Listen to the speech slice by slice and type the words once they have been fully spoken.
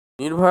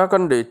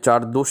নির্ভয়াকাণ্ডে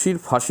 4 দোষীর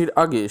ফাঁসির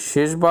আগে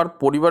শেষবার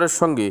পরিবারের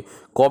সঙ্গে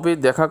কবে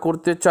দেখা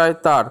করতে চায়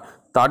তার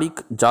তারিখ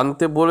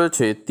জানতে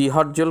বলেছে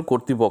তিহার জেল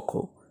কর্তৃপক্ষ।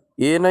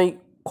 এএনআই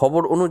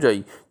খবর অনুযায়ী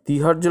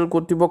তিহার জেল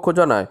কর্তৃপক্ষ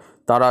জানায়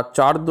তারা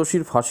 4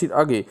 দোষীর ফাঁসির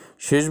আগে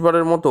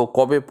শেষবারের মতো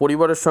কবে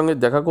পরিবারের সঙ্গে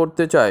দেখা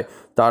করতে চায়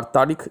তার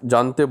তারিখ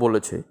জানতে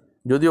বলেছে।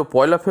 যদিও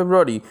 1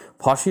 ফেব্রুয়ারি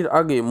ফাঁসির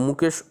আগে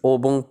মুকেশ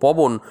এবং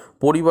পবন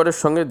পরিবারের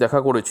সঙ্গে দেখা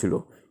করেছিল,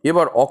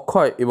 এবার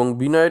অক্ষয় এবং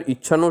বিনয়ের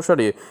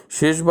ইচ্ছানুসারে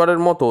শেষবারের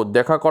মতো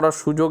দেখা করার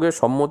সুযোগে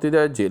সম্মতি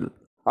দেয় জেল।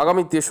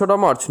 আগামী 3রা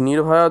মার্চ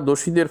নির্ভয়া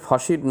দোষীদের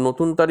ফাঁসির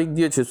নতুন তারিখ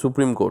দিয়েছে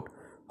সুপ্রিম কোর্ট।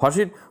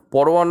 ফাঁসির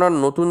পরোয়ানার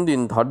নতুন দিন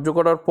ধার্য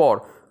করার পর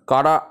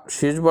কারা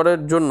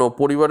শেষবারের জন্য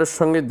পরিবারের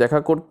সঙ্গে দেখা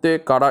করতে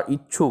কারা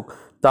ইচ্ছুক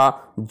তা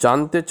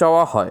জানতে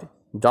চাওয়া হয়।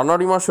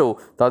 জানুয়ারি মাসেও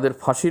তাদের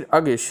ফাঁসির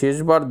আগে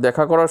শেষবার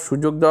দেখা করার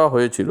সুযোগ দেওয়া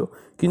হয়েছিল,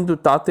 কিন্তু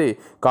তাতে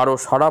কারো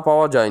সাড়া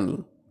পাওয়া যায়নি।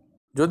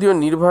 যদিও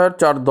নির্ভয়ার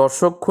 4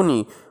 দর্শক খুনি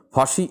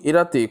ফাঁসি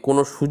এড়াতে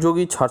কোনো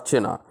সুযোগই ছাড়ছে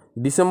না।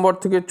 ডিসেম্বর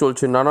থেকে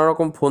চলছে নানা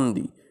রকম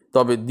ফন্দি।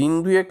 তবে দিন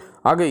দুয়েক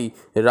আগেই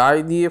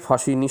রায় দিয়ে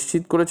ফাঁসি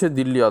নিশ্চিত করেছে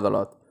দিল্লি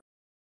আদালত।